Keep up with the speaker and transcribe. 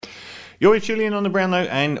You're with Julian on the Brown Note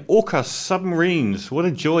and AUKUS submarines. What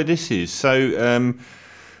a joy this is. So,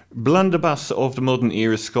 blunderbuss of the modern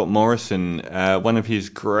era, Scott Morrison, one of his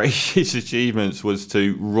greatest achievements was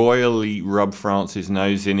to royally rub France's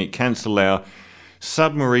nose in it, cancel our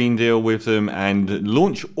submarine deal with them and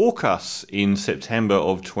launch AUKUS in September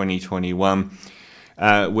of 2021,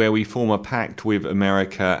 where we form a pact with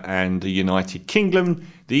America and the United Kingdom,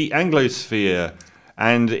 the Anglosphere,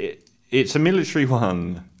 and it's a military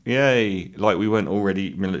one. Yay, like we weren't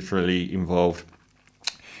already militarily involved.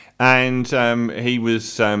 And he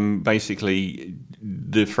was basically,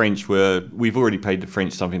 the French we've already paid the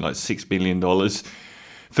French something like $6 billion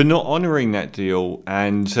for not honouring that deal.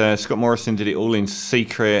 And Scott Morrison did it all in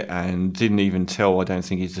secret and didn't even tell, I don't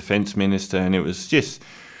think, his defence minister. And it was just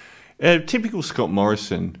typical Scott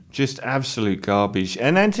Morrison, just absolute garbage.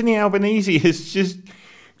 And Anthony Albanese has just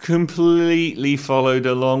completely followed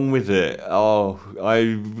along with it.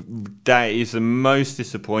 That is the most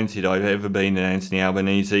disappointed I've ever been in Anthony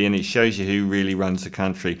Albanese, and it shows you who really runs the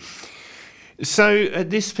country. So at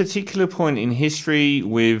this particular point in history,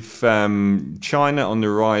 with China on the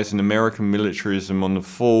rise and American militarism on the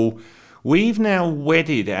fall, we've now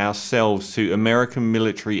wedded ourselves to American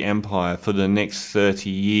military empire for the next 30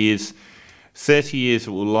 years. 30 years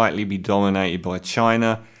that will likely be dominated by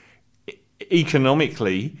China.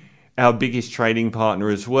 Economically, our biggest trading partner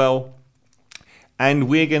as well, and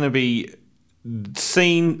we're going to be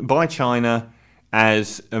seen by China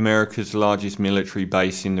as America's largest military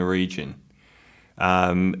base in the region.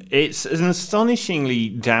 It's an astonishingly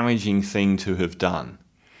damaging thing to have done,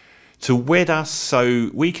 to wed us so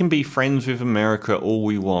we can be friends with America all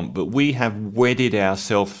we want, but we have wedded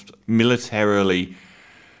ourselves militarily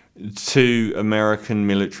to American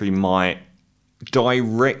military might,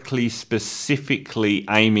 directly, specifically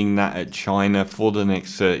aiming that at China for the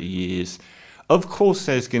next 30 years. Of course,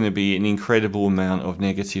 there's going to be an incredible amount of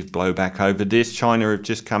negative blowback over this. China have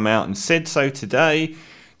just come out and said so today,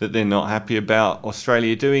 that they're not happy about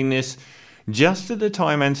Australia doing this, just at the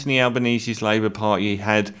time Anthony Albanese's Labour Party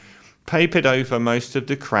had papered over most of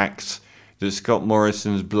the cracks that Scott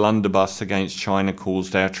Morrison's blunderbuss against China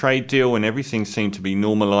caused our trade deal, and everything seemed to be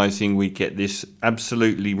normalising. We get this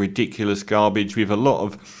absolutely ridiculous garbage with a lot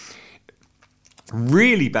of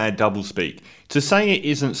really bad doublespeak. To say it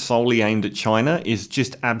isn't solely aimed at China is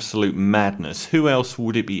just absolute madness. Who else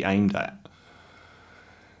would it be aimed at?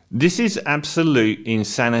 This is absolute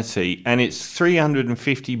insanity, and it's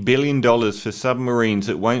 $350 billion for submarines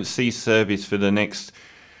that won't see service for the next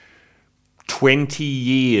 20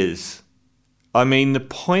 years. I mean, the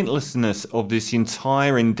pointlessness of this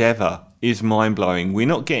entire endeavour is mind-blowing. We're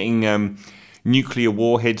not getting nuclear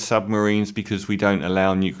warhead submarines because we don't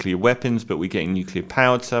allow nuclear weapons, but we're getting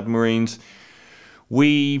nuclear-powered submarines.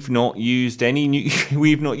 We've not used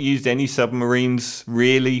any submarines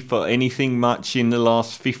really for anything much in the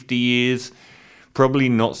last 50 years. Probably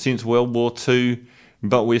not since World War II,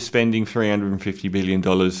 but we're spending $350 billion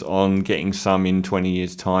on getting some in 20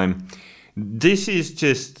 years' time. This is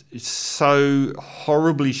just so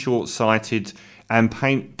horribly short-sighted and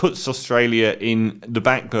puts Australia in the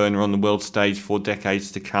back burner on the world stage for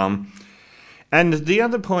decades to come. And the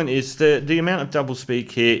other point is that the amount of doublespeak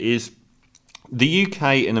here is the UK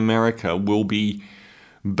and America will be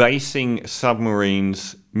basing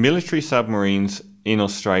submarines, military submarines, in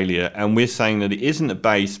Australia, and we're saying that it isn't a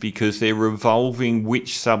base because they're revolving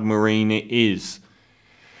which submarine it is.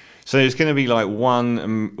 So there's going to be like one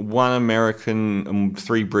American and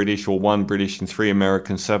 3 British, or 1 British and 3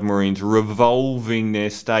 American submarines revolving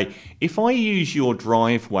their stay. If I use your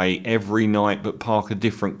driveway every night but park a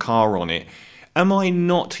different car on it, am I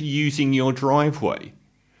not using your driveway?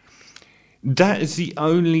 That is the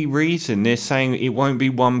only reason they're saying it won't be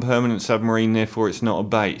one permanent submarine, therefore it's not a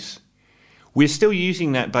base. We're still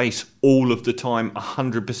using that base all of the time,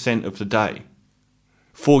 100% of the day.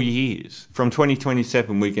 For years. From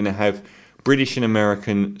 2027, we're going to have British and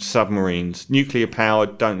American submarines. Nuclear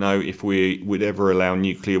powered, don't know if we would ever allow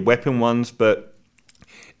nuclear weapon ones, but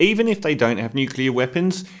even if they don't have nuclear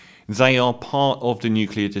weapons, they are part of the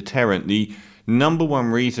nuclear deterrent. The number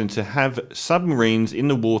one reason to have submarines in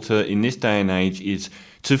the water in this day and age is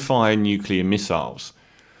to fire nuclear missiles.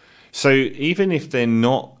 So even if they're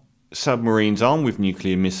not submarines armed with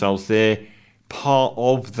nuclear missiles, they're part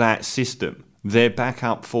of that system. They're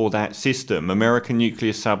backup for that system. American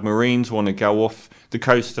nuclear submarines want to go off the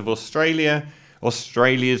coast of Australia.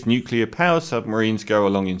 Australia's nuclear power submarines go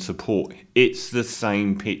along in support. It's the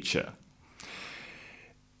same picture.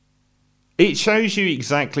 It shows you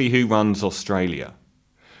exactly who runs Australia,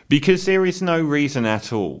 because there is no reason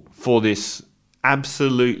at all for this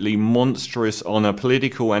absolutely monstrous on a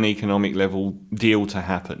political and economic level deal to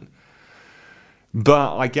happen.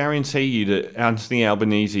 But I guarantee you that Anthony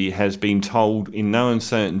Albanese has been told in no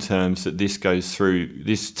uncertain terms that this goes through,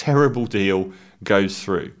 this terrible deal goes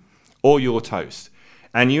through, or you're toast.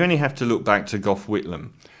 And you only have to look back to Gough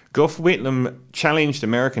Whitlam. Gough Whitlam challenged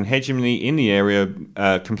American hegemony in the area,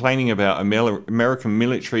 complaining about American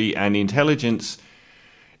military and intelligence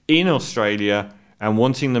in Australia and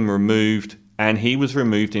wanting them removed. And he was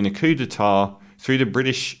removed in a coup d'etat through the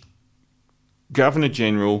British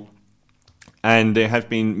Governor-General. And there have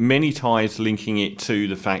been many ties linking it to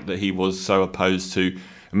the fact that he was so opposed to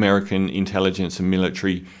American intelligence and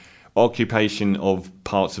military occupation of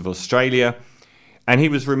parts of Australia. And he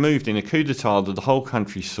was removed in a coup d'etat that the whole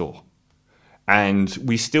country saw. And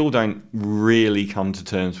we still don't really come to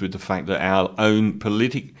terms with the fact that our own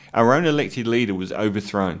elected leader was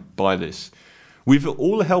overthrown by this. With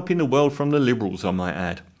all the help in the world from the Liberals, I might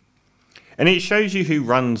add. And it shows you who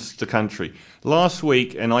runs the country. Last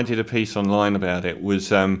week, and I did a piece online about it, was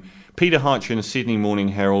Peter Hartcher in the Sydney Morning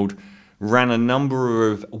Herald ran a number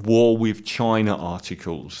of war with China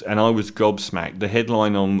articles, and I was gobsmacked. The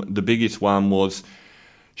headline on the biggest one was,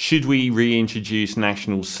 "Should we reintroduce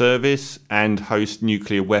national service and host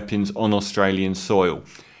nuclear weapons on Australian soil?"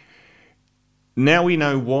 Now we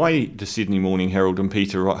know why the Sydney Morning Herald and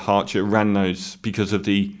Peter Hartcher ran those, because of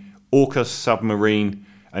the AUKUS submarine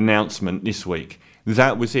announcement this week.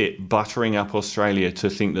 That was it, buttering up Australia to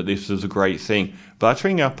think that this was a great thing.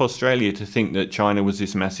 Buttering up Australia to think that China was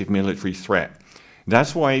this massive military threat.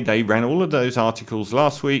 That's why they ran all of those articles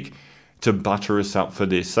last week, to butter us up for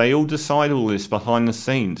this. They all decide all this behind the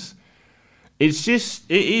scenes. It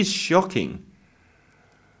is shocking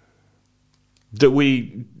that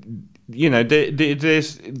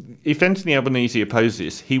if Anthony Albanese opposed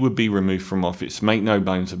this, he would be removed from office. Make no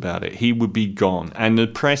bones about it. He would be gone. And the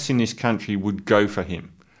press in this country would go for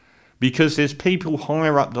him. Because there's people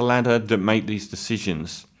higher up the ladder that make these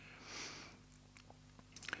decisions.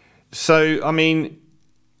 So, I mean,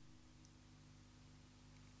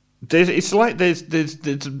 the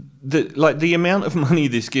amount of money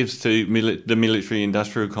this gives to the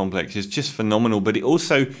military-industrial complex is just phenomenal. But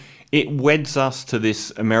it weds us to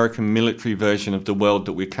this American military version of the world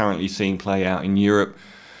that we're currently seeing play out in Europe,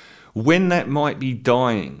 when that might be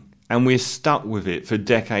dying and we're stuck with it for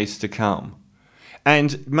decades to come.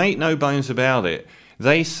 And make no bones about it,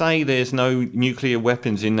 they say there's no nuclear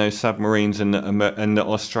weapons in those submarines and that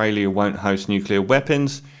Australia won't host nuclear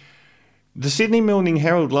weapons. The Sydney Morning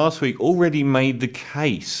Herald last week already made the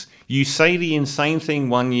case. You say the insane thing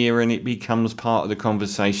one year and it becomes part of the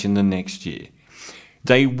conversation the next year.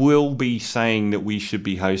 They will be saying that we should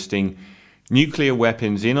be hosting nuclear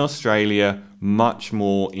weapons in Australia much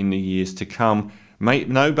more in the years to come. Make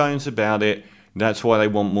no bones about it. That's why they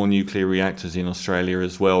want more nuclear reactors in Australia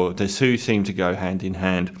as well. The two seem to go hand in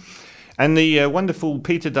hand. And the wonderful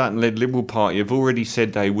Peter Dutton-led Liberal Party have already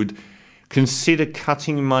said they would consider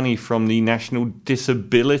cutting money from the National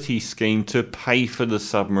Disability Scheme to pay for the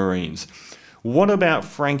submarines. What about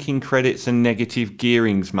franking credits and negative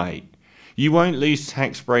gearings, mate? You won't lose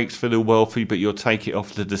tax breaks for the wealthy, but you'll take it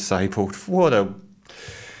off the disabled.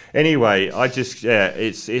 Anyway,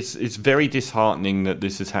 it's very disheartening that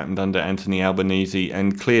this has happened under Anthony Albanese,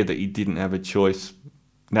 and clear that he didn't have a choice.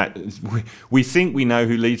 We think we know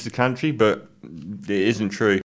who leads the country, but it isn't true.